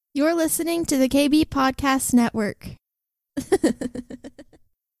You're listening to the KB Podcast Network.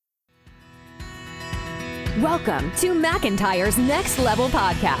 Welcome to McIntyre's Next Level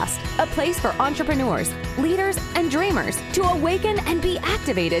Podcast, a place for entrepreneurs, leaders, and dreamers to awaken and be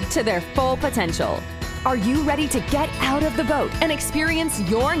activated to their full potential. Are you ready to get out of the boat and experience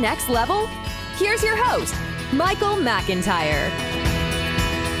your next level? Here's your host, Michael McIntyre.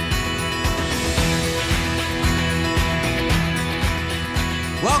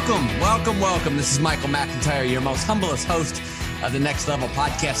 Welcome. This is Michael McIntyre, your most humblest host of the Next Level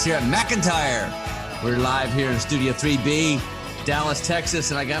Podcast here at McIntyre. We're live here in Studio 3B, Dallas,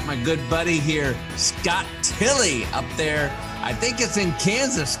 Texas, and I got my good buddy here, Scott Tilley, up there. I think it's in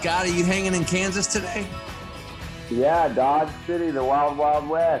Kansas. Scott, are you hanging in Kansas today? Yeah, Dodge City, the wild, wild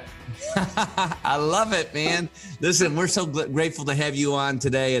west. I love it, man. Listen, we're so grateful to have you on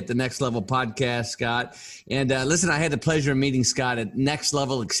today at the Next Level Podcast, Scott. And listen, I had the pleasure of meeting Scott at Next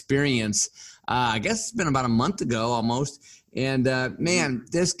Level Experience. I guess it's been about a month ago almost. And man,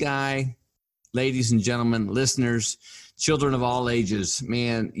 this guy, ladies and gentlemen, listeners, children of all ages,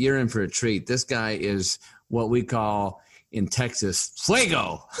 man, you're in for a treat. This guy is what we call in Texas,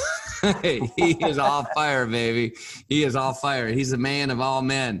 fuego. He is all fire, baby. He is all fire. He's a man of all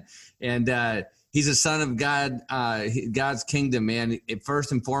men. And he's a son of God, God's kingdom, man.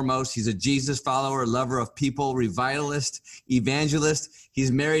 First and foremost, he's a Jesus follower, lover of people, revivalist, evangelist.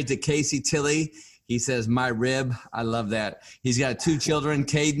 He's married to Casey Tilley. He says, my rib. I love that. He's got 2 children,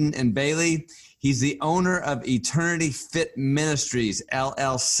 Caden and Bailey. He's the owner of Eternity Fit Ministries,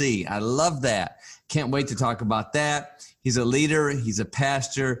 LLC. I love that. Can't wait to talk about that. He's a leader. He's a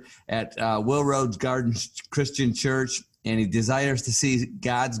pastor at Will Roads Garden Christian Church, and he desires to see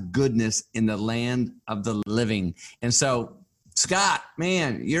God's goodness in the land of the living. And so, Scott,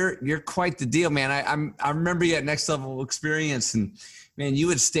 man, you're quite the deal, man. I remember you at Next Level Experience, and man, you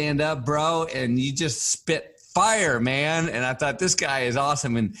would stand up, bro, and you just spit fire, man. And I thought, this guy is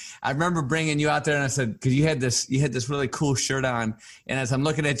awesome. And I remember bringing you out there, and I said, because you had this really cool shirt on, and as I'm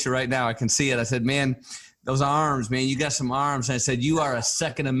looking at you right now, I can see it. I said, man, those arms, man, you got some arms. And I said, you are a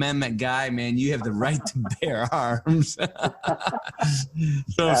Second Amendment guy, man. You have the right to bear arms.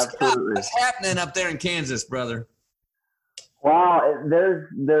 So, Scott, what's happening up there in Kansas, brother? Wow,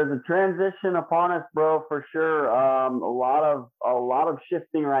 there's a transition upon us, bro, for sure. A lot of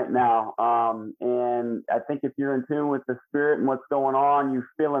shifting right now. And I think if you're in tune with the Spirit and what's going on, you're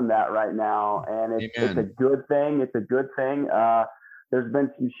feeling that right now. And it's a good thing. It's a good thing. There's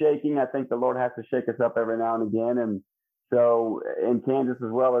been some shaking. I think the Lord has to shake us up every now and again. And so in Kansas,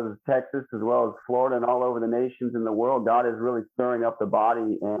 as well as Texas, as well as Florida, and all over the nations in the world, God is really stirring up the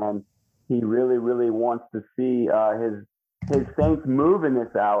body, and He really, really wants to see His saints move in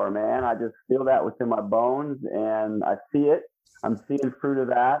this hour, man. I just feel that within my bones, and I see it. I'm seeing fruit of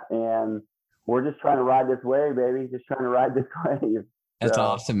that, and we're just trying to ride this wave, baby. Just trying to ride this wave. That's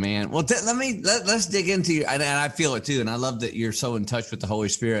awesome, man. Well, let's dig into you, and I feel it too, and I love that you're so in touch with the Holy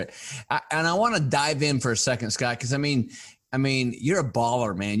Spirit. And I want to dive in for a second, Scott, because I mean, you're a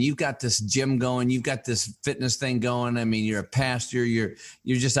baller, man. You've got this gym going, you've got this fitness thing going. I mean, you're a pastor, you're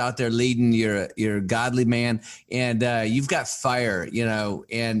just out there leading. You're a godly man, and you've got fire,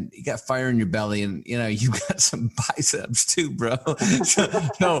 and you got fire in your belly, and you've got some biceps too, bro. So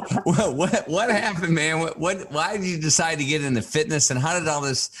what happened, man? Why did you decide to get into fitness, and how did all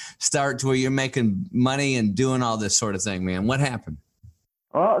this start to where you're making money and doing all this sort of thing, man? What happened?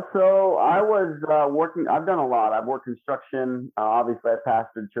 Well, so I was working. I've done a lot. I've worked construction. Obviously, I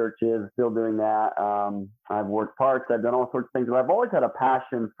pastored churches, still doing that. I've worked parts. I've done all sorts of things. But I've always had a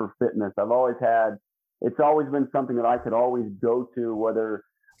passion for fitness. It's always been something that I could always go to, whether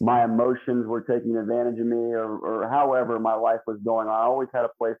my emotions were taking advantage of me or however my life was going on. I always had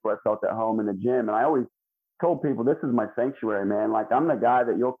a place where I felt at home in the gym. And I always told people, this is my sanctuary, man. Like, I'm the guy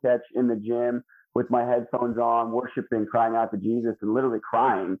that you'll catch in the gym with my headphones on, worshiping, crying out to Jesus, and literally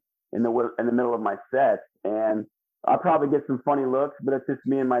crying in the middle of my sets. And I probably get some funny looks, but it's just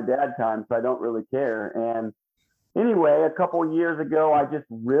me and my dad time, so I don't really care. And anyway, a couple of years ago, I just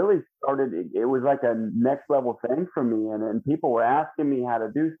really started. It was like a next level thing for me, and people were asking me how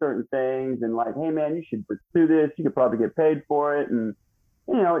to do certain things, and like, hey man, you should pursue this. You could probably get paid for it, and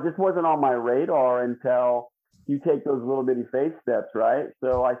it just wasn't on my radar until you take those little bitty faith steps, right?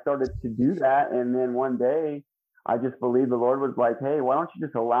 So I started to do that. And then one day I just believed the Lord was like, hey, why don't you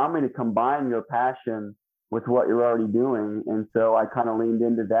just allow me to combine your passion with what you're already doing? And so I kind of leaned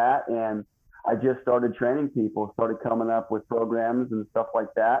into that, and I just started training people, started coming up with programs and stuff like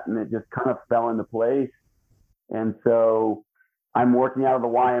that. And it just kind of fell into place. And so I'm working out of the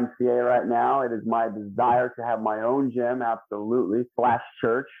YMCA right now. It is my desire to have my own gym, absolutely, /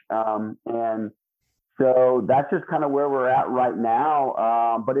 church. And so that's just kind of where we're at right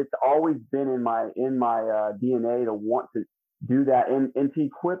now. But it's always been in my DNA to want to do that and to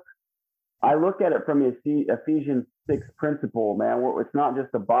equip. I look at it from the Ephesians 6 principle, man. Where it's not just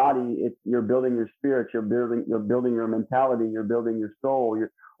a body; it's you're building your spirit, you're building your mentality, you're building your soul.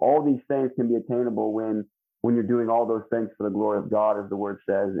 All these things can be attainable when you're doing all those things for the glory of God, as the word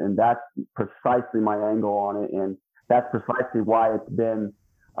says. And that's precisely my angle on it, and that's precisely why it's been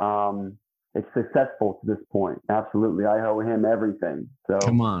it's successful to this point. Absolutely, I owe him everything. So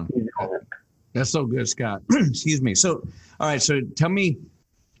come on, that's so good, Scott. Excuse me. So, all right. So tell me.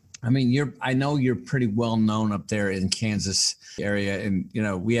 I mean, I know you're pretty well known up there in Kansas area. And,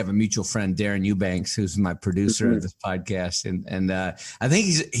 we have a mutual friend, Darren Eubanks, who's my producer of this podcast. And I think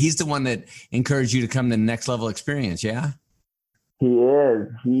he's the one that encouraged you to come to the Next Level Experience. Yeah. He is.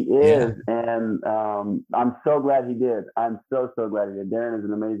 Yeah. And I'm so glad he did. I'm so glad he did. Darren is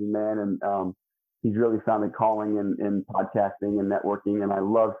an amazing man. And he's really found a calling in podcasting and networking. And I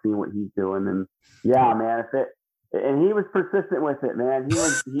love seeing what he's doing. And yeah, man, and he was persistent with it, man. He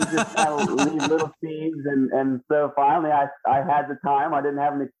just kind of leave little seeds, and so finally I had the time. I didn't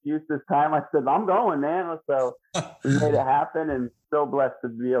have an excuse this time. I said, I'm going, man. So we made it happen, and so blessed to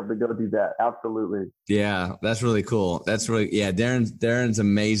be able to go do that. Absolutely. Yeah, that's really cool. Darren's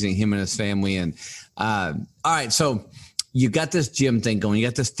amazing, him and his family. And all right, so you got this gym thing going, you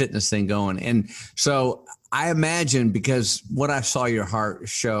got this fitness thing going. And so I imagine, because what I saw your heart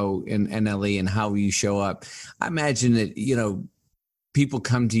show in NLE and how you show up, I imagine that, people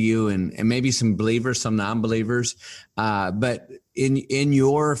come to you and maybe some believers, some non-believers, but in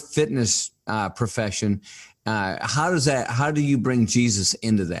your fitness profession, how do you bring Jesus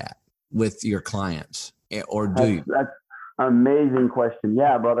into that with your clients, or do you? That's amazing question.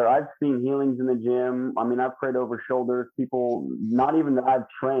 Yeah, brother. I've seen healings in the gym. I mean, I've prayed over shoulders, people, not even that I've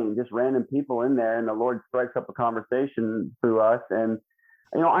trained, just random people in there, and the Lord strikes up a conversation through us. And,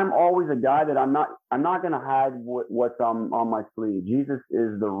 I'm always a guy that I'm not going to hide what's on my sleeve. Jesus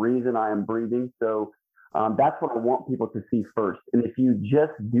is the reason I am breathing. So that's what I want people to see first. And if you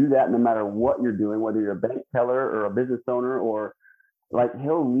just do that, no matter what you're doing, whether you're a bank teller or a business owner, or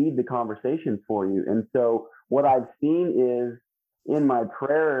he'll lead the conversation for you. And so what I've seen is, in my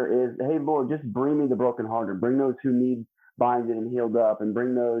prayer is, hey, Lord, just bring me the brokenhearted, bring those who need binded and healed up, and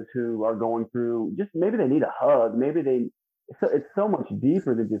bring those who are going through, just maybe they need a hug. It's so much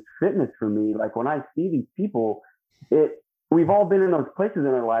deeper than just fitness for me. Like when I see these people, we've all been in those places in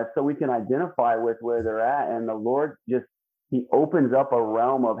our lives, so we can identify with where they're at. And the Lord he opens up a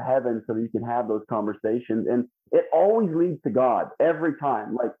realm of heaven so that you can have those conversations. And it always leads to God every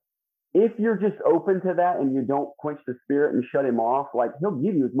time. Like, if you're just open to that and you don't quench the spirit and shut him off, he'll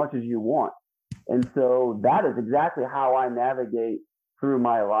give you as much as you want. And so that is exactly how I navigate through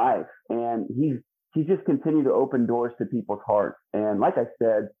my life. And he's just continued to open doors to people's hearts. And like I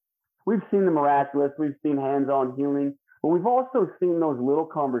said, we've seen the miraculous, we've seen hands-on healing, but we've also seen those little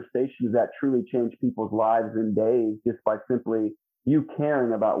conversations that truly change people's lives in days, just by simply you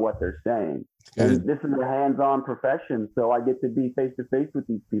caring about what they're saying. And this is a hands-on profession, so I get to be face-to-face with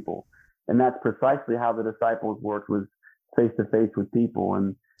these people. And that's precisely how the disciples worked, was face-to-face with people.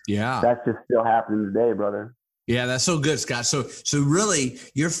 And that's just still happening today, brother. Yeah, that's so good, Scott. So really,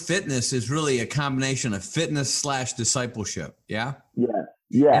 your fitness is really a combination of fitness / discipleship. Yeah?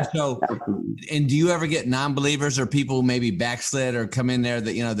 Yeah. And so, and do you ever get non-believers or people who maybe backslid or come in there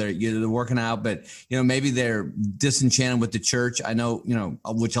that, they're working out, but, maybe they're disenchanted with the church? I know,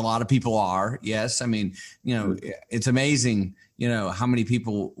 which a lot of people are. Yes. I mean, it's amazing, how many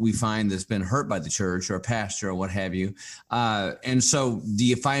people we find that's been hurt by the church or a pastor or what have you. And so do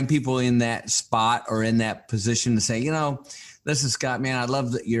you find people in that spot or in that position to say, listen, Scott, man, I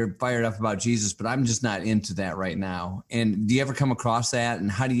love that you're fired up about Jesus, but I'm just not into that right now. And do you ever come across that?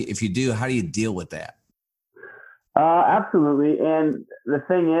 And if you do, how do you deal with that? Absolutely. And the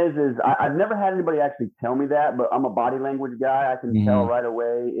thing is I've never had anybody actually tell me that, but I'm a body language guy. I can tell right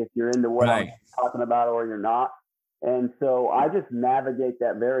away if you're into what I'm talking about or you're not. And so I just navigate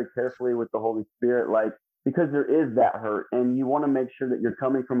that very carefully with the Holy Spirit, because there is that hurt, and you want to make sure that you're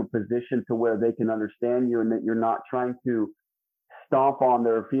coming from a position to where they can understand you, and that you're not trying to stomp on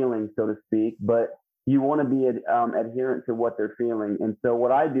their feelings, so to speak, but you want to be adherent to what they're feeling. And so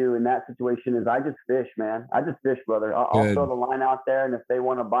what I do in that situation is I just fish, man. I just fish, brother. I'll throw the line out there, and if they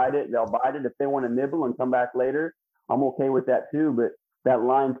want to bite it, they'll bite it. If they want to nibble and come back later, I'm okay with that too. But that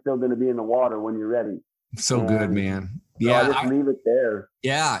line's still going to be in the water when you're ready. So good, man. Yeah, I just leave it there.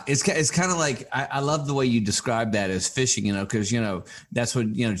 Yeah, it's kind of like I love the way you describe that as fishing, because that's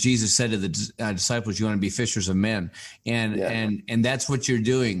what Jesus said to the disciples, you want to be fishers of men, and that's what you're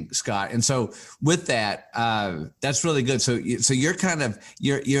doing, Scott. And so with that, that's really good. So you're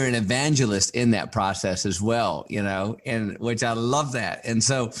you're an evangelist in that process as well, and which I love that. And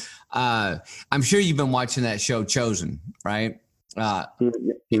so I'm sure you've been watching that show Chosen, right?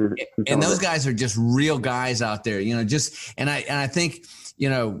 And those guys are just real guys out there, and I think,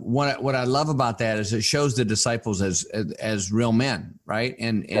 what I love about that is it shows the disciples as real men, right?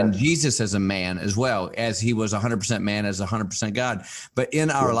 And Jesus as a man as well, as he was 100% man, as 100% God. But in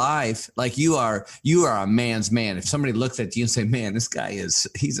our life, like you are a man's man. If somebody looks at you and say, man, this guy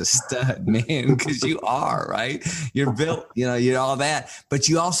he's a stud, man, because you are, right? You're built, you're all that, but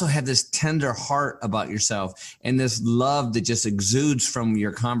you also have this tender heart about yourself and this love that just exudes from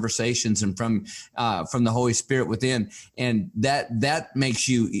your conversations and from the Holy Spirit within. And that makes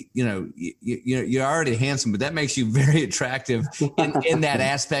you, you're already handsome, but that makes you very attractive in that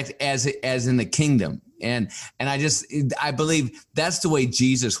aspect as in the kingdom. And I believe that's the way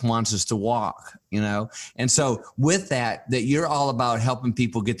Jesus wants us to walk, And so with that you're all about helping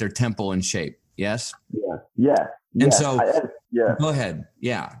people get their temple in shape. Yes. Yeah. And so go ahead.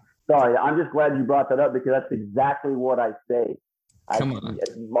 Yeah. Sorry. I'm just glad you brought that up because that's exactly what I say. Come on.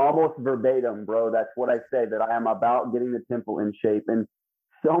 Almost verbatim, bro. That's what I say, that I am about getting the temple in shape, and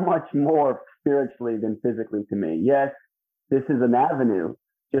so much more spiritually than physically to me. Yes, this is an avenue,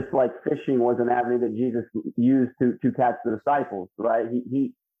 just like fishing was an avenue that Jesus used to catch the disciples, right?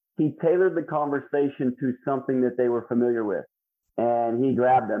 He tailored the conversation to something that they were familiar with, and he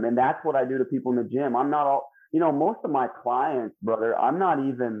grabbed them. And that's what I do to people in the gym. I'm not all, most of my clients, brother, I'm not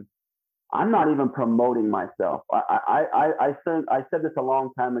even promoting myself. I said this a long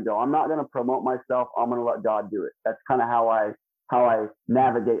time ago. I'm not going to promote myself. I'm going to let God do it. That's kind of how I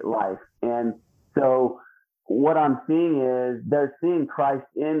navigate life. And so what I'm seeing is they're seeing Christ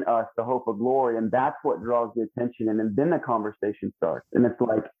in us, the hope of glory. And that's what draws the attention. And then the conversation starts. And it's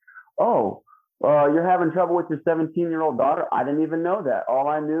like, oh, you're having trouble with your 17-year-old daughter? I didn't even know that. All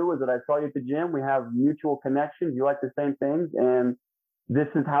I knew was that I saw you at the gym. We have mutual connections. You like the same things. And this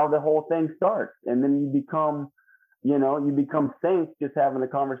is how the whole thing starts. And then you become saints just having a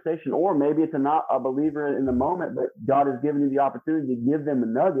conversation. Or maybe it's not a believer in the moment, but God has given you the opportunity to give them a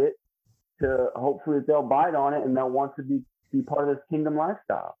nugget to hopefully they'll bite on it and they'll want to be part of this kingdom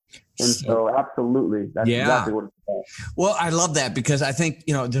lifestyle. And so absolutely, that's exactly what it's about. Well, I love that because I think,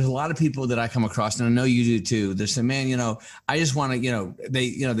 there's a lot of people that I come across, and I know you do too. They say, man, I just want to,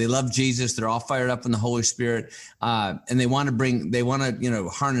 they love Jesus. They're all fired up in the Holy Spirit. And they want to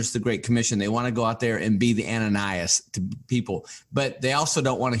harness the Great Commission. They want to go out there and be the Ananias to people, but they also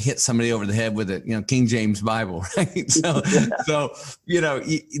don't want to hit somebody over the head with a, King James Bible. Right. So,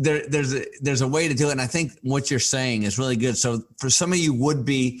 there's a way to do it. And I think what you're saying is really good. So for some of you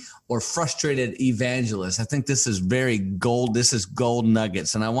would-be or frustrated evangelists, I think this is gold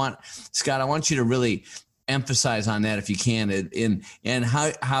nuggets. And Scott, I want you to really emphasize on that if you can, and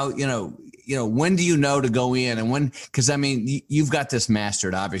how when do you know to go in, and when, because I mean you've got this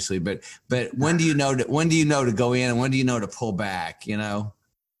mastered obviously, but when do you know to go in, and when do you know to pull back?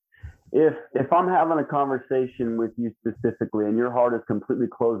 If I'm having a conversation with you specifically and your heart is completely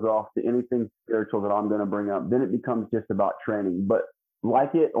closed off to anything spiritual that I'm going to bring up, then it becomes just about training. But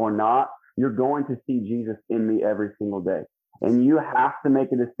like it or not, you're going to see Jesus in me every single day. And you have to make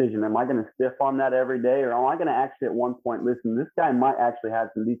a decision. Am I going to stiff on that every day? Or am I going to actually at one point, listen, this guy might actually have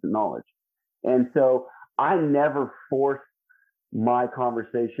some decent knowledge. And so I never force my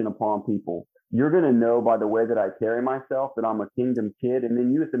conversation upon people. You're going to know by the way that I carry myself that I'm a kingdom kid. And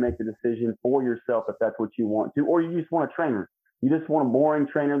then you have to make the decision for yourself if that's what you want to, or you just want a trainer. You just want a boring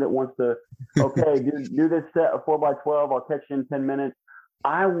trainer that wants to, okay, do this set of 4x12. I'll catch you in 10 minutes.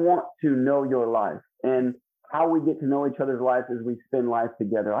 I want to know your life, and how we get to know each other's lives is we spend life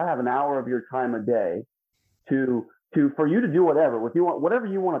together. I have an hour of your time a day for you to do whatever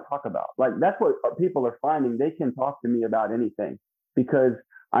you want to talk about. Like that's what people are finding. They can talk to me about anything because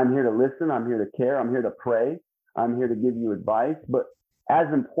I'm here to listen. I'm here to care. I'm here to pray. I'm here to give you advice. But as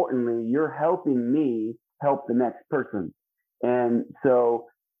importantly, you're helping me help the next person. And so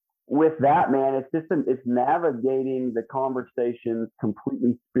with that, man, it's navigating the conversations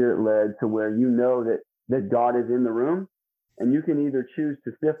completely spirit-led to where you know that God is in the room, and you can either choose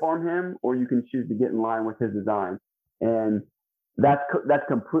to stiff on him or you can choose to get in line with his design. And That's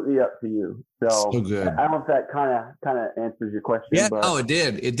completely up to you. So good. I don't know if that kind of answers your question. Yeah. But. Oh, it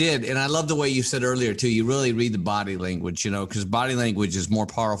did. And I love the way you said earlier too. You really read the body language, because body language is more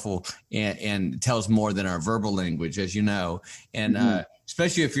powerful and tells more than our verbal language, as you know. And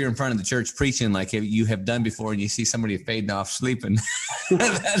especially if you're in front of the church preaching, like you have done before, and you see somebody fading off sleeping.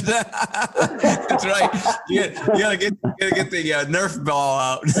 That's right. You gotta get the Nerf ball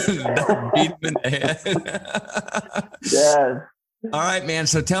out, beat them in the head. Yes. All right, man.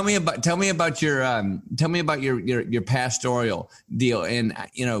 So tell me about your pastoral deal, and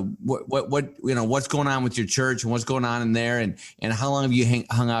what's going on with your church and what's going on in there, and how long have you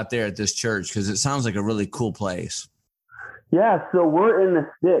hung out there at this church? Because it sounds like a really cool place. Yeah, so we're in the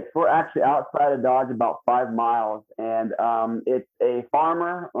sticks. We're actually outside of Dodge, about 5 miles, and it's a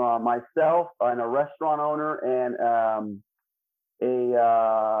farmer, myself, and a restaurant owner, and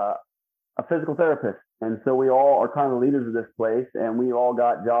a physical therapist. And so we all are kind of the leaders of this place, and we all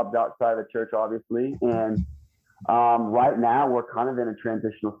got jobs outside of the church, obviously. And right now we're kind of in a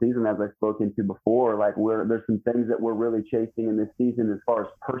transitional season, as I spoke into before. Like there's some things that we're really chasing in this season as far as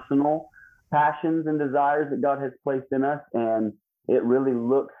personal passions and desires that God has placed in us. And it really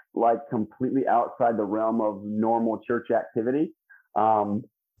looks like completely outside the realm of normal church activity.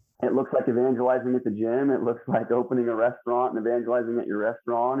 It looks like evangelizing at the gym. It looks like opening a restaurant and evangelizing at your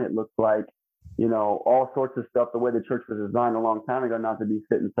restaurant. It looks like, all sorts of stuff, the way the church was designed a long time ago, not to be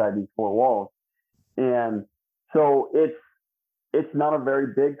fit inside these 4 walls. And so it's not a very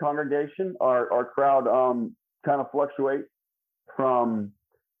big congregation. Our crowd kind of fluctuates from,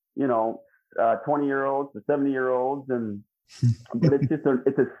 20-year-olds to 70-year-olds. But it's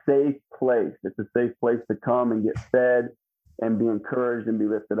a safe place. It's a safe place to come and get fed and be encouraged and be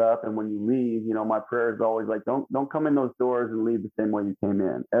lifted up. And when you leave, my prayer is always like, don't come in those doors and leave the same way you came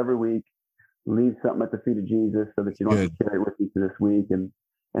in. Every week, leave something at the feet of Jesus so that you don't have to carry it with you to this week. And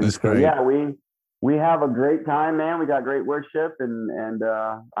that's so, great. Yeah, we have a great time, man. We got great worship, and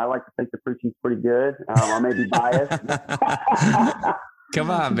I like to think the preaching's pretty good. I may be biased. Come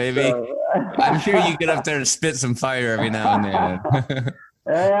on, baby. So, I'm sure you get up there and spit some fire every now and then.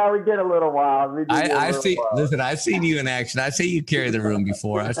 Yeah, we get a little wild. Listen, I've seen you in action. I've seen you carry the room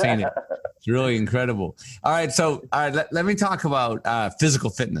before. I've seen it. It's really incredible. All right. So, let me talk about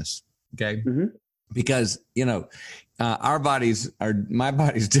physical fitness. Okay. Mm-hmm. Because, my body's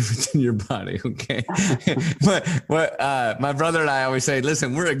different than your body. Okay. But my brother and I always say,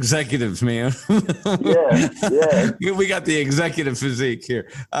 listen, we're executives, man. Yeah. We got the executive physique here.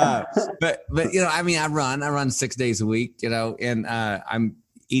 But I run 6 days a week, and I'm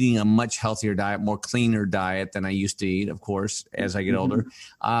eating a much healthier diet, more cleaner diet than I used to eat, of course, as I get older.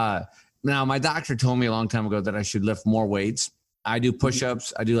 Now my doctor told me a long time ago that I should lift more weights. I do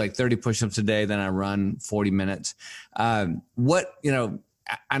push-ups. I do like 30 push-ups a day. Then I run 40 minutes. And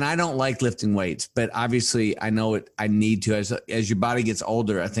I don't like lifting weights, but obviously I know it. I need to, as your body gets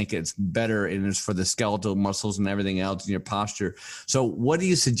older, I think it's better, and it's for the skeletal muscles and everything else in your posture. So what do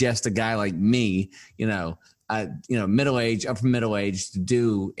you suggest a guy like me, middle-aged, upper middle-aged to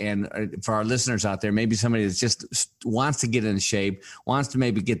do? And for our listeners out there, maybe somebody that just wants to get in shape, wants to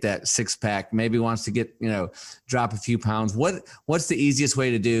maybe get that 6-pack, maybe wants to get, drop a few pounds. What's the easiest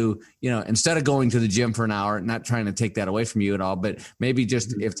way to do, instead of going to the gym for an hour, not trying to take that away from you at all, but maybe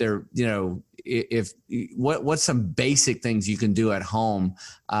just if they're, what's some basic things you can do at home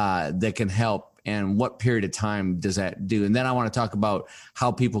that can help? And what period of time does that do? And then I want to talk about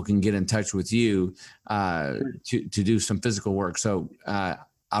how people can get in touch with you to do some physical work. So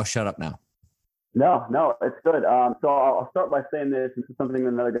I'll shut up now. No, it's good. So I'll start by saying this. This is something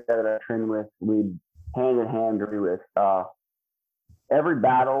another guy that I train with, we hand in hand agree with. Every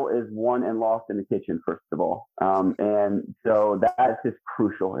battle is won and lost in the kitchen, first of all. And so that is just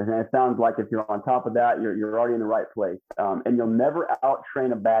crucial. And it sounds like if you're on top of that, you're already in the right place. And you'll never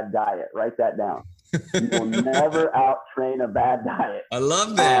out-train a bad diet. Write that down. You'll never out-train a bad diet. I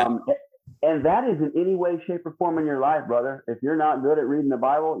love that. And that is in any way, shape, or form in your life, brother. If you're not good at reading the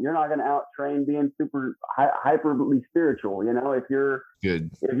Bible, you're not going to out-train being super hyperly spiritual. If you're good,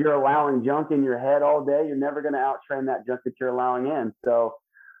 if you're allowing junk in your head all day, you're never going to out-train that junk that you're allowing in. So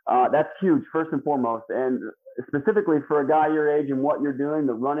that's huge, first and foremost. And specifically for a guy your age and what you're doing,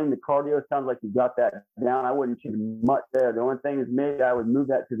 the running, the cardio, sounds like you got that down. I wouldn't change much there. The only thing is maybe I would move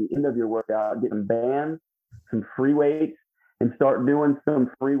that to the end of your workout, get some bands, some free weights, and start doing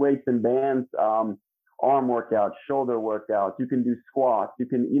some free weights and bands, arm workouts, shoulder workouts. You can do squats. You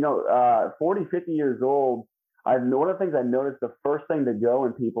can, 40, 50 years old, one of the things I noticed, the first thing to go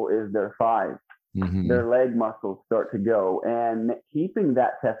in people is their thighs. Mm-hmm. Their leg muscles start to go. And keeping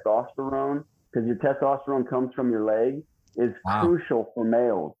that testosterone, because your testosterone comes from your legs, is crucial for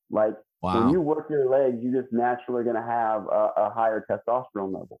males. Like when you work your legs, you just naturally going to have a higher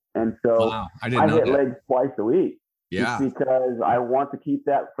testosterone level. And so I hit legs twice a week. Yeah. Just because I want to keep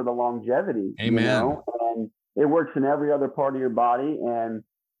that for the longevity. Amen. You know? And it works in every other part of your body. And,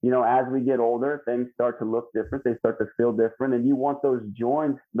 you know, as we get older, things start to look different. They start to feel different. And you want those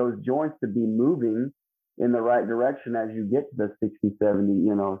joints to be moving in the right direction as you get to the 60, 70,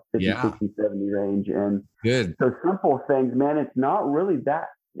 you know, 50, 60, 70 range. And so simple things, man, it's not really that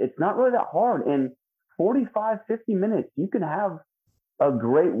hard. In 45, 50 minutes, you can have a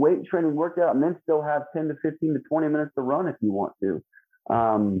great weight training workout and then still have 10 to 15 to 20 minutes to run if you want to.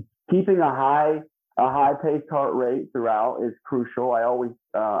 Keeping a high paced heart rate throughout is crucial. I always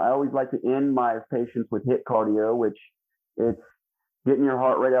like to end my patients with HIIT cardio, which it's getting your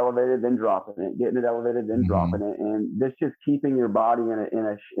heart rate elevated, then dropping it, getting it elevated, then dropping it. And this just keeping your body in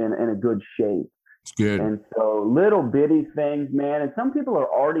a good shape. It's good. And so little bitty things, man. And some people are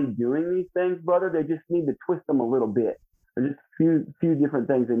already doing these things, brother. They just need to twist them a little bit. There's just a few different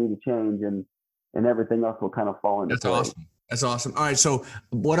things they need to change, and everything else will kind of fall into place. Awesome. That's awesome. All right. So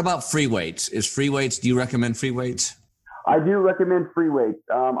what about free weights? Do you recommend free weights? I do recommend free weights.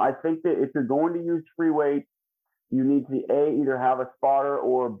 I think that if you're going to use free weights, you need to either have a spotter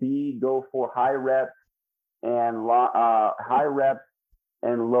or B, go for high reps and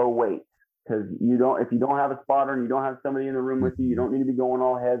low weight. Because if you don't have a spotter and you don't have somebody in the room with you, you don't need to be going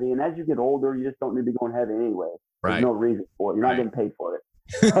all heavy. And as you get older, you just don't need to be going heavy anyway. There's no reason for it. You're not getting paid for it.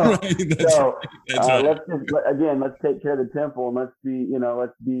 Let's take care of the temple, and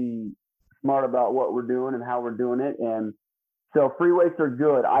let's be smart about what we're doing and how we're doing it. And so free weights are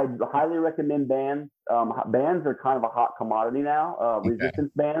good. I highly recommend bands. Bands are kind of a hot commodity now.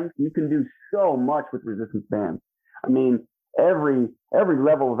 Resistance bands. You can do so much with resistance bands. I mean, every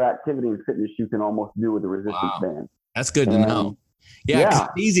level of activity and fitness you can almost do with a resistance band. That's good to know. Yeah, 'cause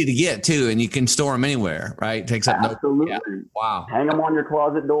it's easy to get too, and you can store them anywhere, right? It takes up absolutely. Wow. Hang them on your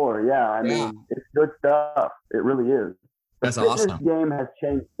closet door. Yeah, I mean, it's good stuff. It really is. That's awesome. The awesome. game has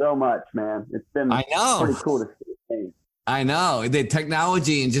changed so much, man. It's been pretty cool to see it change. I know. The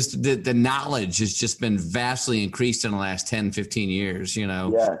technology and just the knowledge has just been vastly increased in the last 10, 15 years, you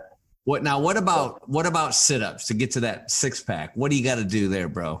know. Yes. What about sit-ups to get to that six-pack? What do you got to do there,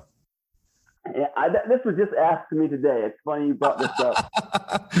 bro? Yeah, this was just asked to me today. It's funny you brought this up.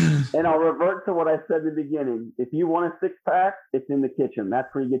 And I'll revert to what I said at the beginning. If you want a six-pack, it's in the kitchen. That's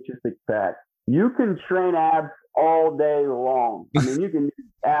where you get your six-pack. You can train abs all day long. I mean, you can do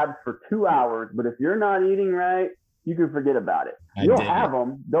abs for 2 hours, but if you're not eating right, you can forget about it. You'll have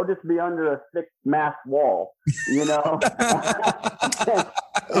them. They'll just be under a thick mask wall, you know?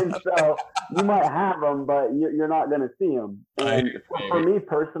 And so you might have them, but you're not going to see them. And for me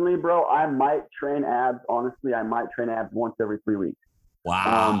personally, bro, I might train abs. Honestly, I might train abs once every 3 weeks.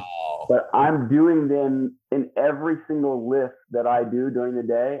 Wow. But I'm doing them in every single lift that I do during the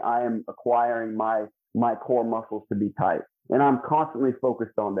day. I am acquiring my core muscles to be tight. And I'm constantly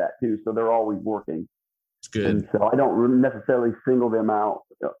focused on that too. So they're always working. It's good. And so I don't necessarily single them out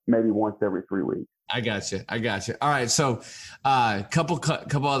maybe once every 3 weeks. I got you. All right. So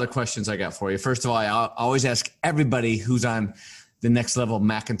couple other questions I got for you. First of all, I always ask everybody who's on the Next Level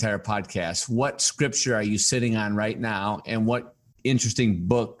McIntyre podcast, what scripture are you sitting on right now? And what interesting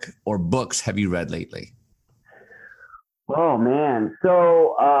book or books have you read lately? Oh, man.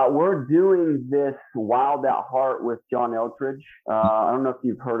 So we're doing this Wild at Heart with John Eltridge. I don't know if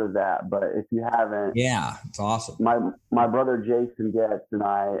you've heard of that, but if you haven't. Yeah, it's awesome. My brother Jason Getz and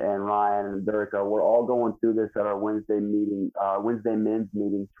I and Ryan and Derica, we're all going through this at our Wednesday men's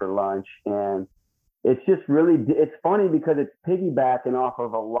meetings for lunch. And it's just it's funny because it's piggybacking off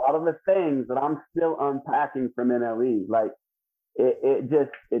of a lot of the things that I'm still unpacking from NLE. Like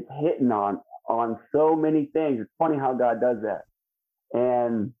it's hitting on so many things. It's funny how God does that.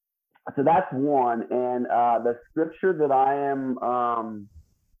 And so that's one. And the scripture that I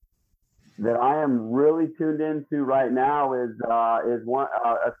am really tuned into right now is one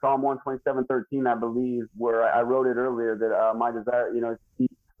Psalm 127:13, I believe, where I wrote it earlier that my desire,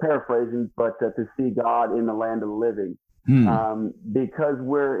 paraphrasing, but to see God in the land of the living. Because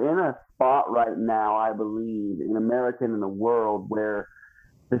we're in a spot right now, I believe, in America and in the world where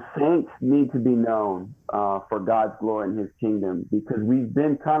the saints need to be known for God's glory and his kingdom, because we've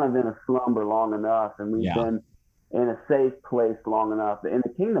been kind of in a slumber long enough, and we've been in a safe place long enough. And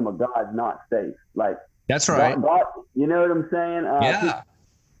the kingdom of God is not safe. Like, that's right. God, you know what I'm saying?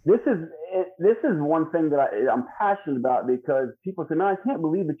 This is one thing that I'm passionate about, because people say, man, I can't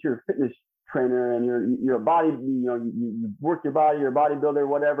believe that you're a fitness trainer and you're a body, you work your body, you're a bodybuilder,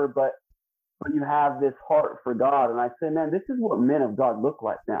 whatever. But but you have this heart for God. And I say, man, this is what men of God look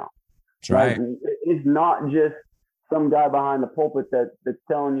like now. That's right. Like, it's not just some guy behind the pulpit that's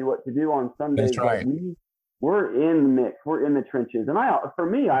telling you what to do on Sundays. That's right. Like, we're in the mix. We're in the trenches. And for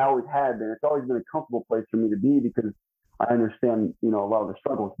me, I always have been. It's always been a comfortable place for me to be because I understand, a lot of the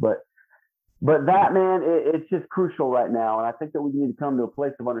struggles. But that, man, it's just crucial right now. And I think that we need to come to a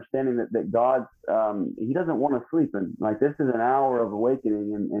place of understanding that God's, he doesn't want us sleeping. Like, this is an hour of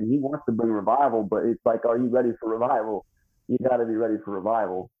awakening, and he wants to bring revival. But it's like, are you ready for revival? You got to be ready for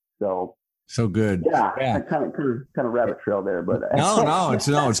revival. So good. Yeah. I kind of rabbit trail there, but no,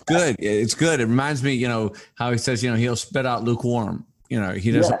 it's good. It's good. It reminds me, how he says, he'll spit out lukewarm. He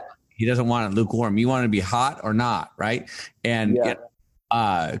doesn't want it lukewarm. You want it to be hot or not, right? And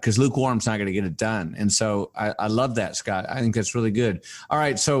because lukewarm's not going to get it done. And so I love that, Scott. I think that's really good. All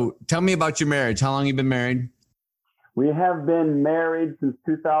right, so tell me about your marriage. How long you been married? We have been married since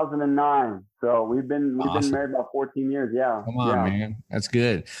 2009. So we've been married about 14 years. Yeah. Come on, man. That's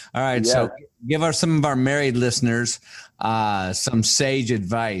good. All right. Yeah. So give some of our married listeners some sage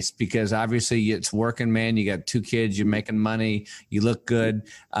advice, because obviously it's working, man. You got 2 kids, you're making money, you look good,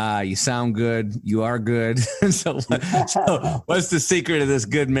 you sound good, you are good. so what's the secret of this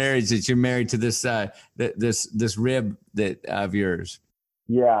good marriage that you're married to this this rib of yours?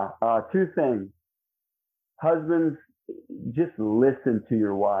 Yeah. 2 things. Husbands, just listen to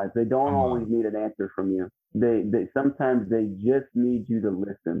your wives. They don't always need an answer from you. They sometimes they just need you to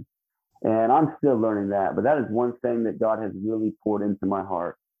listen. And I'm still learning that, but that is one thing that God has really poured into my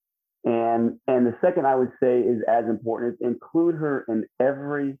heart. And the second I would say is as important, is include her in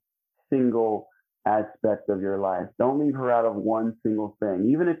every single aspect of your life. Don't leave her out of one single thing.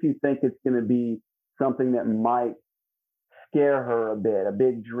 Even if you think it's going to be something that might scare her a bit, a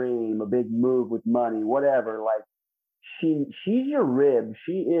big dream, a big move with money, whatever. Like, she's your rib.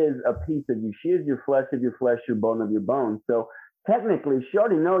 She is a piece of you. She is your flesh of your flesh, your bone of your bone. So technically, she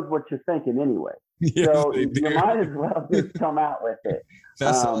already knows what you're thinking anyway. Yes, so you might as well just come out with it.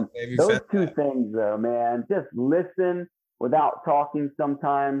 Those 2 things, though, man, just listen without talking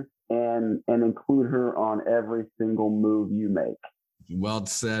sometimes, and include her on every single move you make. Well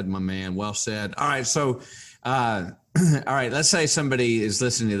said, my man. Well said. All right. So, all right, let's say somebody is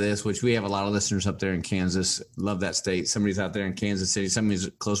listening to this, which we have a lot of listeners up there in Kansas. Love that state. Somebody's out there in Kansas City, somebody's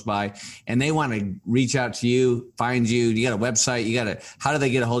close by, and they want to reach out to you, find you. You got a website? How do they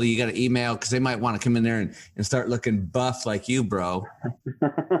get a hold of you? You got an email? Because they might want to come in there and start looking buff like you, bro.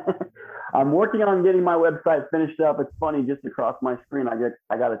 I'm working on getting my website finished up. It's funny, just across my screen, I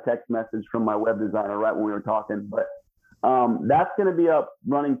got a text message from my web designer right when we were talking, but that's going to be up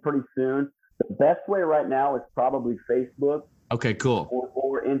running pretty soon. The best way right now is probably Facebook. Okay, cool.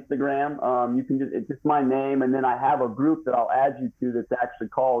 Or Instagram. You can it's just my name, and then I have a group that I'll add you to that's actually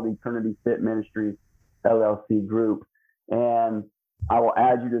called Eternity Fit Ministries LLC group, and I will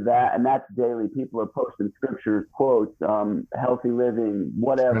add you to that, and that's daily. People are posting scriptures, quotes, healthy living,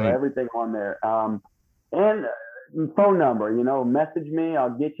 whatever, right. Everything on there. And phone number, message me.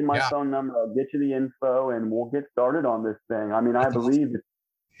 I'll get you my phone number. I'll get you the info, and we'll get started on this thing. I mean, I believe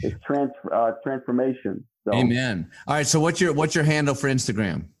it's transformation. So. Amen. All right. So what's your handle for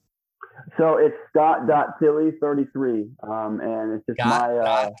Instagram? So it's Scott.Tilley33. And it's just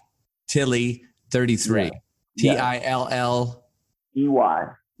Tilley33. Tilley.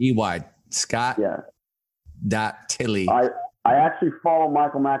 Scott. Yeah. Tilley. I actually follow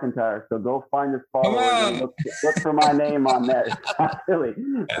Michael McIntyre, so go find his follower. Look for my name on there. Tilley.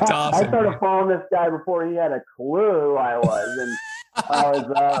 That's awesome. I started following this guy before he had a clue who I was, and I was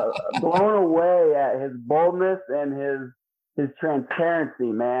blown away at his boldness and his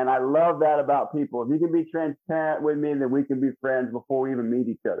transparency, man. I love that about people. If you can be transparent with me, then we can be friends before we even meet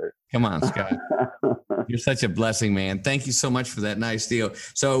each other. Come on, Scott. You're such a blessing, man. Thank you so much for that nice deal.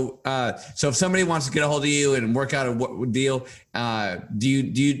 So if somebody wants to get a hold of you and work out a deal, do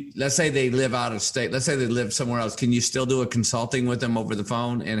you, let's say they live out of state, let's say they live somewhere else. Can you still do a consulting with them over the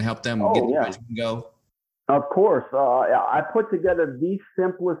phone and help them get the direction to go? Of course. I put together the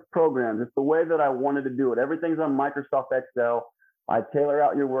simplest programs. It's the way that I wanted to do it. Everything's on Microsoft Excel. I tailor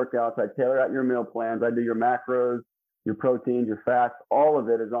out your workouts. I tailor out your meal plans. I do your macros, your proteins, your fats. All of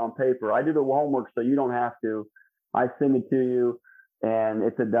it is on paper. I do the homework so you don't have to. I send it to you, and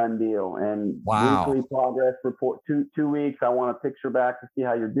it's a done deal. And weekly progress report, 2 weeks. I want a picture back to see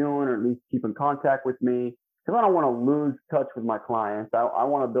how you're doing, or at least keep in contact with me. Because I don't want to lose touch with my clients. I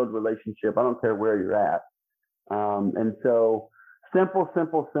want to build a relationship. I don't care where you're at. And so simple.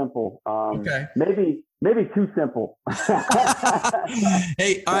 Okay. Maybe Maybe too simple.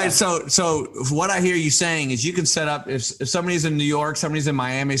 Hey, all right. So what I hear you saying is you can set up, if somebody's in New York, somebody's in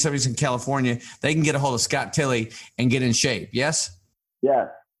Miami, somebody's in California, they can get a hold of Scott Tilley and get in shape. Yes? Yes.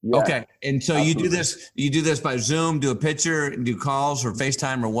 Yes. Okay. And so Absolutely. you do this by Zoom, do a picture, and do calls or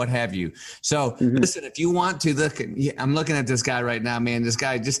FaceTime or what have you. So listen, if you want to look, I'm looking at this guy right now, man. This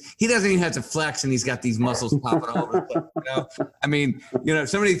guy he doesn't even have to flex, and he's got these muscles popping all over the place. You know? I mean, if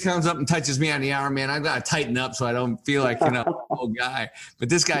somebody comes up and touches me on the arm, man, I've got to tighten up so I don't feel like, old guy. But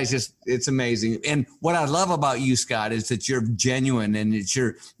this guy's it's amazing. And what I love about you, Scott, is that you're genuine and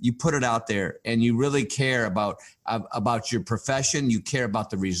you put it out there and you really care about your profession. You care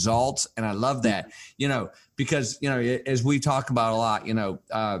about the results. And I love that, because, as we talk about a lot,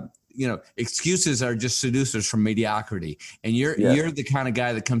 excuses are just seducers from mediocrity. And you're the kind of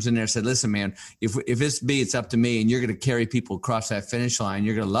guy that comes in there and said, listen, man, if it's up to me, and you're going to carry people across that finish line,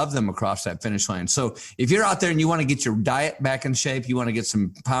 you're going to love them across that finish line. So if you're out there and you want to get your diet back in shape, you want to get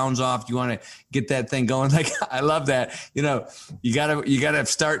some pounds off, you want to get that thing going. Like, I love that, you gotta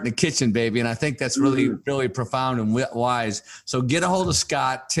start in the kitchen, baby. And I think that's really, really profound and wise. So get a hold of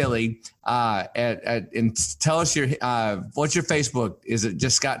Scott Tilley, and tell us what's your Facebook? Is it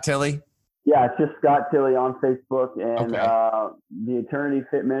just Scott Tilley? Yeah, it's just Scott Tilley on Facebook, and the Eternity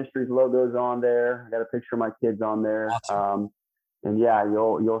Fit Ministries logo's on there. I got a picture of my kids on there. Awesome. And yeah,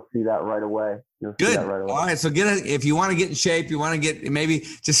 you'll see that right away. Good. All right. So if you want to get in shape, you want to get, maybe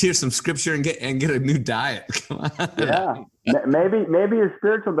just hear some scripture and get a new diet. Come on. Yeah. Maybe your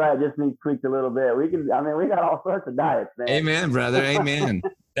spiritual diet just needs tweaked a little bit. We got all sorts of diets, man. Amen, brother. Amen.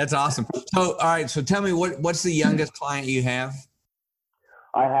 That's awesome. So, all right. So tell me what's the youngest client you have?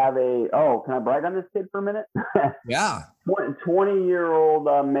 I have can I brag on this kid for a minute? Yeah. 20-year-old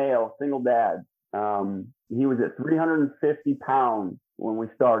male, single dad. He was at 350 pounds when we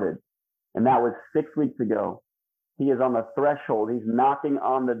started, and that was 6 weeks ago. He is on the threshold. He's knocking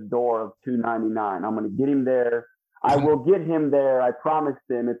on the door of 299. I'm going to get him there. I will get him there. I promised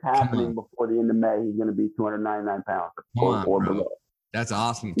him. It's happening before the end of May. He's going to be 299 pounds or below. That's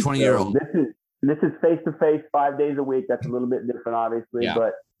awesome. 20-year-old. This is face-to-face 5 days a week. That's a little bit different, obviously,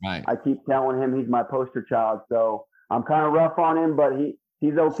 but I keep telling him he's my poster child. So I'm kind of rough on him, but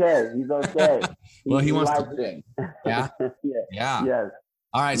he's okay. He's okay. Well, he wants to win. Yeah? Yeah. Yes.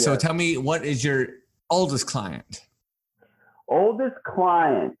 All right. Yes. So tell me, what is your oldest client? Oldest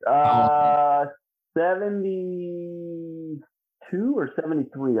client, 72 or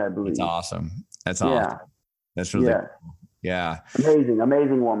 73, I believe. That's awesome. That's awesome. Yeah. That's really cool. Yeah.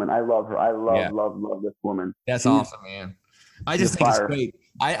 Amazing woman. I love her. I love this woman. That's awesome, man. I just think it's great.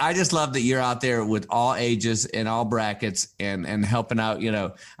 I just love that you're out there with all ages and all brackets and helping out.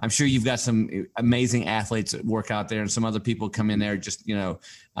 I'm sure you've got some amazing athletes that work out there, and some other people come in there. Just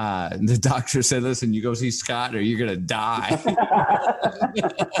the doctor said, "Listen, you go see Scott, or you're gonna die."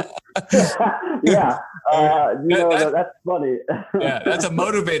 Yeah, that's funny. Yeah, that's a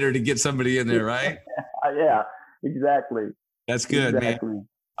motivator to get somebody in there, right? Yeah, exactly. That's good, man.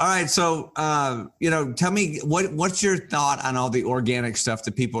 All right. So, tell me what's your thought on all the organic stuff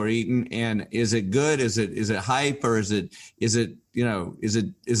that people are eating, and is it good? Is it hype, or is it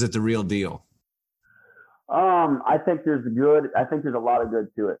the real deal? I think there's a lot of good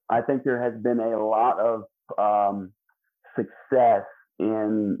to it. I think there has been a lot of success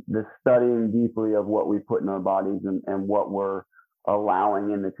in the studying deeply of what we put in our bodies and what we're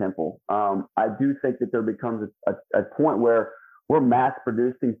allowing in the temple. I do think that there becomes a point where we're mass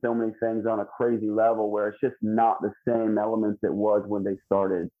producing so many things on a crazy level where it's just not the same elements it was when they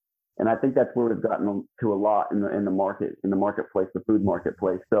started. And I think that's where we've gotten to a lot in the marketplace, the food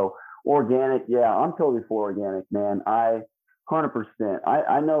marketplace. So organic, yeah, I'm totally for organic, man. 100%.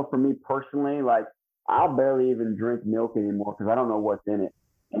 I know for me personally, like, I'll barely even drink milk anymore because I don't know what's in it.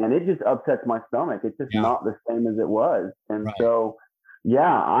 And it just upsets my stomach. It's just not the same as it was. And so,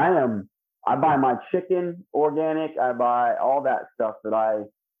 yeah, I buy my chicken organic. I buy all that stuff that I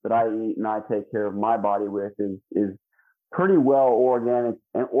eat and I take care of my body with is pretty well organic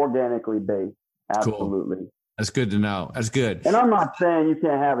and organically based. Absolutely. Cool. That's good to know. That's good. And I'm not saying you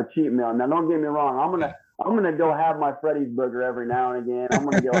can't have a cheat meal. Now, don't get me wrong. I'm gonna go have my Freddy's burger every now and again. I'm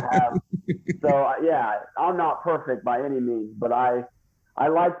gonna go have. So yeah, I'm not perfect by any means, but I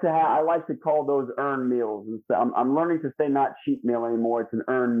like to call those earned meals. And so I'm learning to say not cheat meal anymore. It's an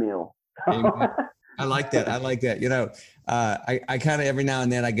earned meal. I like that. I kind of every now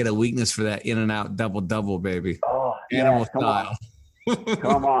and then I get a weakness for that In-N-Out double, baby. Oh, animal style.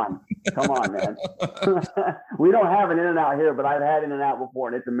 Come on, man. We don't have an In-N-Out here, but I've had In-N-Out before,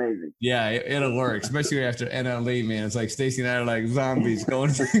 and it's amazing. Yeah, it'll work, especially after NLE, man. It's like Stacy and I are like zombies going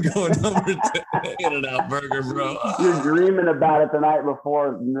over to In-N-Out Burger, bro. You're dreaming about it the night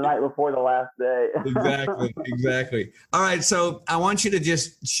before the last day. Exactly. All right, so I want you to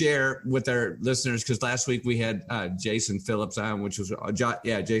just share with our listeners, because last week we had Jason Phillips on, which was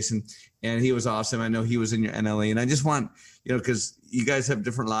Jason, and he was awesome. I know he was in your NLE, and I just want, because you guys have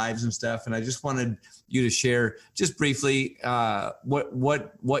different lives and stuff, and I just wanted you to share just briefly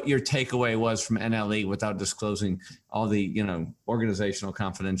what your takeaway was from NLE without disclosing all the organizational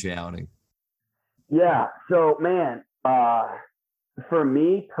confidentiality. Yeah. So, man, for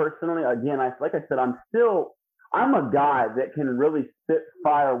me personally, again, like I said, I'm a guy that can really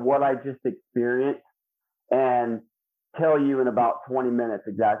spitfire what I just experienced and tell you in about 20 minutes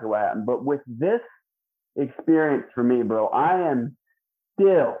exactly what happened. But with this experience for me, bro, I am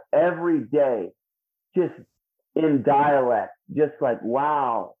still every day just in dialect, just like,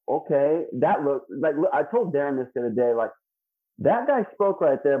 wow, okay, that looked like, I told Darren this the other day, like, that guy spoke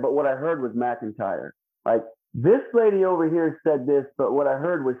right there, but what I heard was McIntyre. Like, this lady over here said this, but what I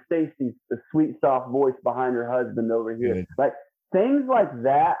heard was Stacy's sweet, soft voice behind her husband over here. Good. Like, things like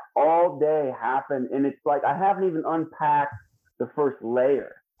that all day happen, and it's like I haven't even unpacked the first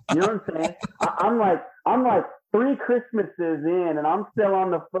layer. You know what I'm saying? I'm like 3 Christmases in, and I'm still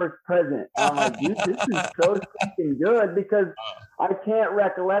on the first present. I'm like, dude, this is so fucking good, because I can't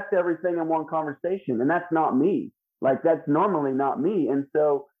recollect everything in one conversation, and that's not me. Like, that's normally not me. And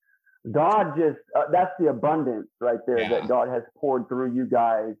so God just, that's the abundance right there that God has poured through you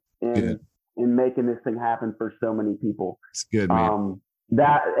guys in making this thing happen for so many people. It's good, man.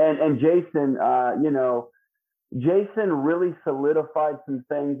 And Jason, Jason really solidified some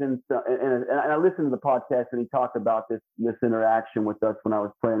things. And I listened to the podcast, and he talked about this interaction with us when I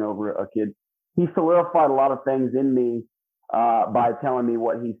was praying over a kid. He solidified a lot of things in me by telling me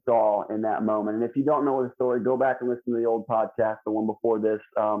what he saw in that moment. And if you don't know the story, go back and listen to the old podcast, the one before this.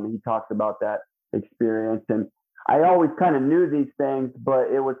 He talks about that experience. And I always kind of knew these things,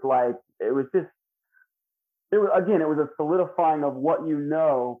 but it was a solidifying of what you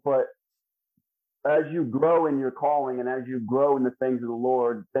know. But as you grow in your calling and as you grow in the things of the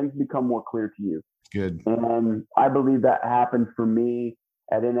Lord, things become more clear to you. Good. And I believe that happened for me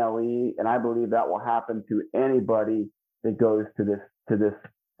at NLE, and I believe that will happen to anybody that goes to this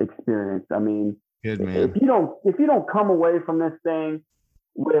experience. I mean, good, man. If you don't come away from this thing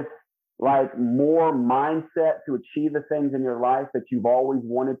with like more mindset to achieve the things in your life that you've always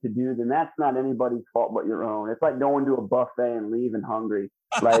wanted to do, then that's not anybody's fault but your own. It's like going to a buffet and leaving hungry.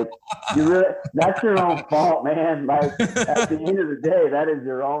 Like, that's your own fault, man. Like, at the end of the day, that is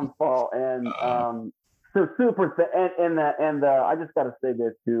your own fault. And so super. And I just got to say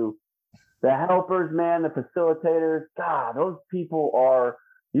this too. The helpers, man, the facilitators, God, those people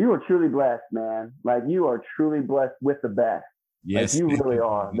you are truly blessed, man. Like, you are truly blessed with the best. Yes, like, you really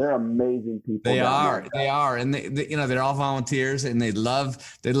are. They're amazing people. They are, and they they're all volunteers, and they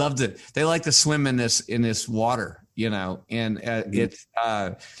like to swim in this water, and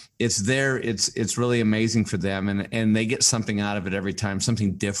it's really amazing for them, and they get something out of it every time,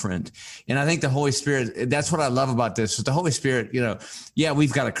 something different. And I think the Holy Spirit, that's what I love about this, is the Holy Spirit,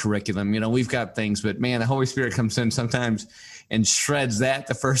 we've got a curriculum, we've got things, but man, the Holy Spirit comes in sometimes and shreds that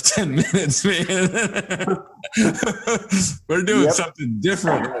the first 10 minutes, man. We're doing something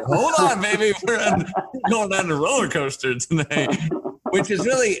different. Hold on, baby. We're going on the roller coaster tonight, which is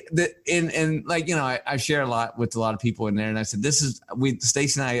really I share a lot with a lot of people in there. And I said,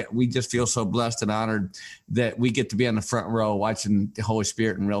 Stacey and I, we just feel so blessed and honored that we get to be on the front row watching the Holy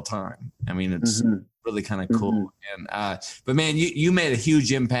Spirit in real time. I mean, it's really kind of cool. And, but man, you made a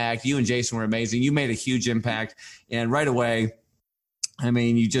huge impact. You and Jason were amazing. You made a huge impact. And right away, I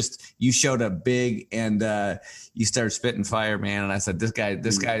mean, you showed up big, and you started spitting fire, man. And I said, this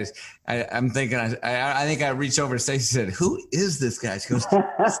guy's. I'm thinking. I think I reached over to Stacey and said, "Who is this guy?" She goes,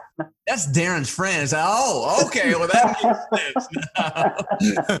 "That's Darren's friend." I said, "Oh, okay. Well, that makes sense now."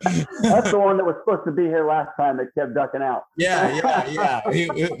 That's the one that was supposed to be here last time that kept ducking out. Yeah.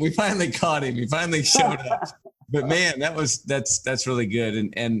 We finally caught him. He finally showed up. But man, that's really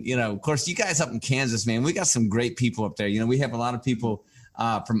good. And of course, you guys up in Kansas, man, we got some great people up there. We have a lot of people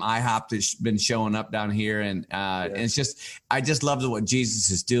from IHOP that's been showing up down here. And it's just, I just love what Jesus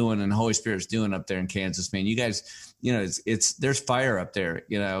is doing and the Holy Spirit's doing up there in Kansas, man. You guys, there's fire up there,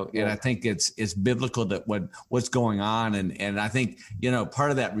 and I think it's biblical that what's going on. And I think,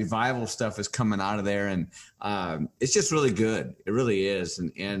 part of that revival stuff is coming out of there, and it's just really good. It really is.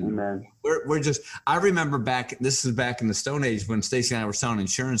 And Amen. I remember this is back in the Stone Age when Stacy and I were selling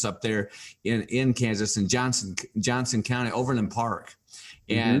insurance up there in Kansas in Johnson County, Overland Park.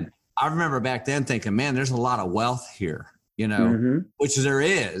 And I remember back then thinking, man, there's a lot of wealth here. Which there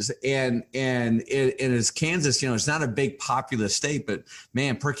is. And as Kansas, it's not a big populous state, but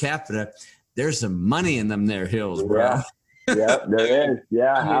man, per capita, there's some money in them there hills, bro. Yeah, there is.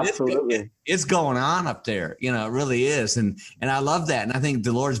 Yeah, absolutely. It's going on up there. It really is. And I love that. And I think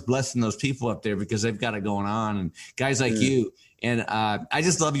the Lord's blessing those people up there because they've got it going on, and guys like you. And I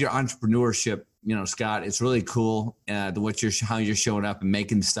just love your entrepreneurship. Scott, it's really cool how you're showing up and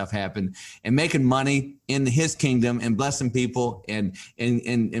making stuff happen and making money in his kingdom and blessing people and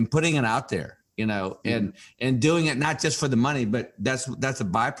putting it out there, and doing it not just for the money, but that's a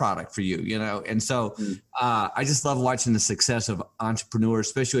byproduct for you, And so I just love watching the success of entrepreneurs,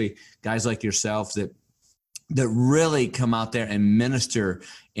 especially guys like yourself that really come out there and minister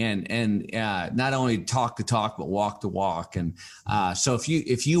and not only talk the talk, but walk the walk. And so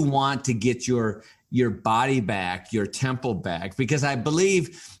if you want to get your body back, your temple back, because I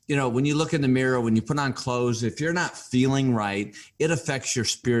believe, when you look in the mirror, when you put on clothes, if you're not feeling right, it affects your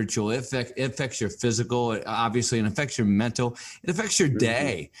spiritual, it affects your physical, obviously, and affects your mental, it affects your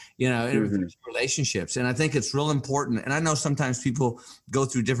day, it affects your relationships. And I think it's real important. And I know sometimes people go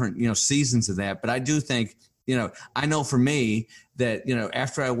through different, seasons of that, but I do think, I know for me that,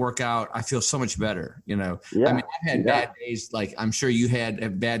 after I work out, I feel so much better, I mean, I've had bad days, like I'm sure you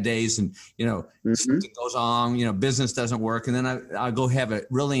had bad days, and, something goes on, business doesn't work. And then I'll go have a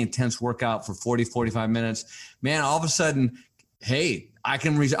really intense workout for 40, 45 minutes, man, all of a sudden, hey, I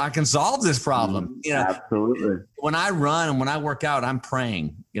can solve this problem. Absolutely. When I run and when I work out, I'm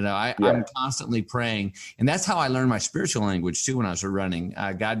praying. I'm constantly praying, and that's how I learned my spiritual language too. When I was running,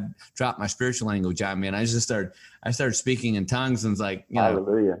 God dropped my spiritual language on me, and I started speaking in tongues, and it's like,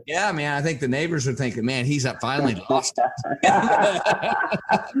 Hallelujah. Yeah, man. I think the neighbors are thinking, man, he's finally lost it.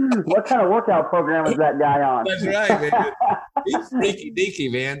 What kind of workout program is that guy on? That's right, man. He's freaky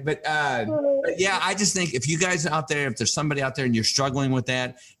deaky, man. But yeah, I just think if you guys out there, if there's somebody out there and you're struggling with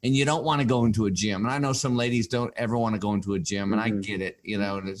that and you don't want to go into a gym, and I know some ladies don't ever want to go into a gym, and I get it,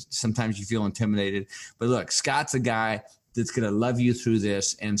 and sometimes you feel intimidated. But look, Scott's a guy that's going to love you through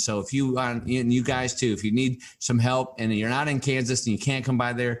this. And so if you, and you guys too, if you need some help and you're not in Kansas and you can't come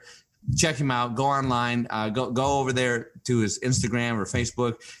by there, check him out, go online, go over there to his Instagram or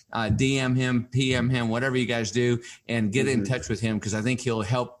Facebook, DM him, PM him, whatever you guys do, and get in touch with him, because I think he'll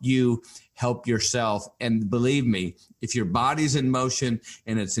help you help yourself. And believe me, if your body's in motion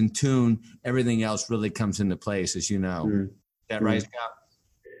and it's in tune, everything else really comes into place, as you know. Is that right, Scott?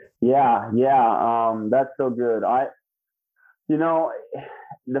 Yeah. That's so good.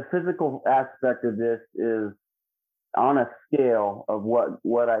 The physical aspect of this is on a scale of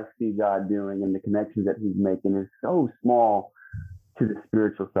what I see God doing, and the connections that he's making is so small to the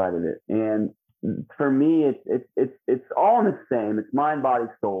spiritual side of it. And for me, it's all in the same. It's mind, body,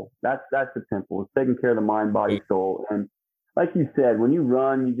 soul. That's the temple. It's taking care of the mind, body, soul. And like you said, when you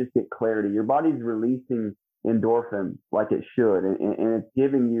run, you just get clarity. Your body's releasing endorphins like it should. And it's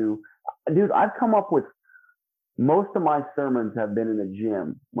giving you, dude, I've come up with, most of my sermons have been in the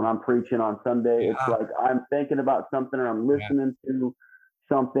gym. When I'm preaching on Sunday, it's like I'm thinking about something, or I'm listening to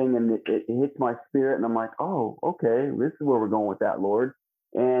something, and it hits my spirit, and I'm like, oh, okay, this is where we're going with that, Lord.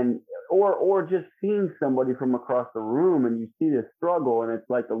 And or just seeing somebody from across the room, and you see this struggle, and it's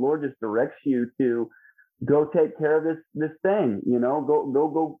like the Lord just directs you to go take care of this thing,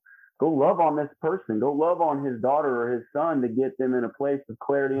 go love on this person, go love on his daughter or his son, to get them in a place of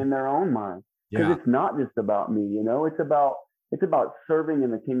clarity in their own mind. Because it's not just about me, it's about serving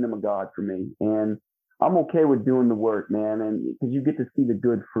in the kingdom of God for me. And I'm okay with doing the work, man. And because you get to see the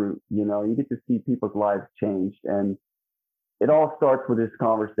good fruit, you get to see people's lives changed. And it all starts with this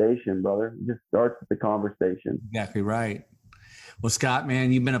conversation, brother. It just starts with the conversation. Exactly right. Well, Scott,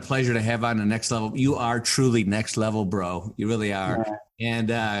 man, you've been a pleasure to have on the Next Level. You are truly next level, bro. You really are. Yeah.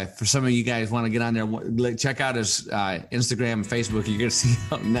 And for some of you guys want to get on there, check out his Instagram and Facebook. You're going to see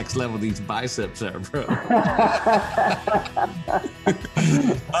how next level these biceps are, bro.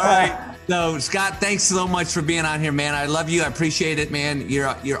 All right. So, Scott, thanks so much for being on here, man. I love you. I appreciate it, man.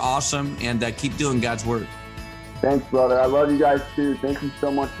 You're awesome. And keep doing God's work. Thanks, brother. I love you guys, too. Thank you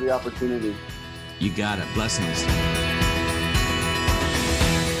so much for the opportunity. You got it. Blessings.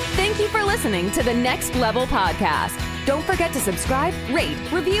 Thank you for listening to the Next Level Podcast. Don't forget to subscribe, rate,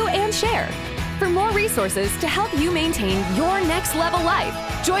 review, and share. for more resources to help you maintain your next level life.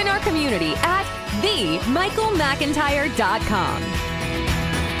 Join our community at themichaelmcintyre.com.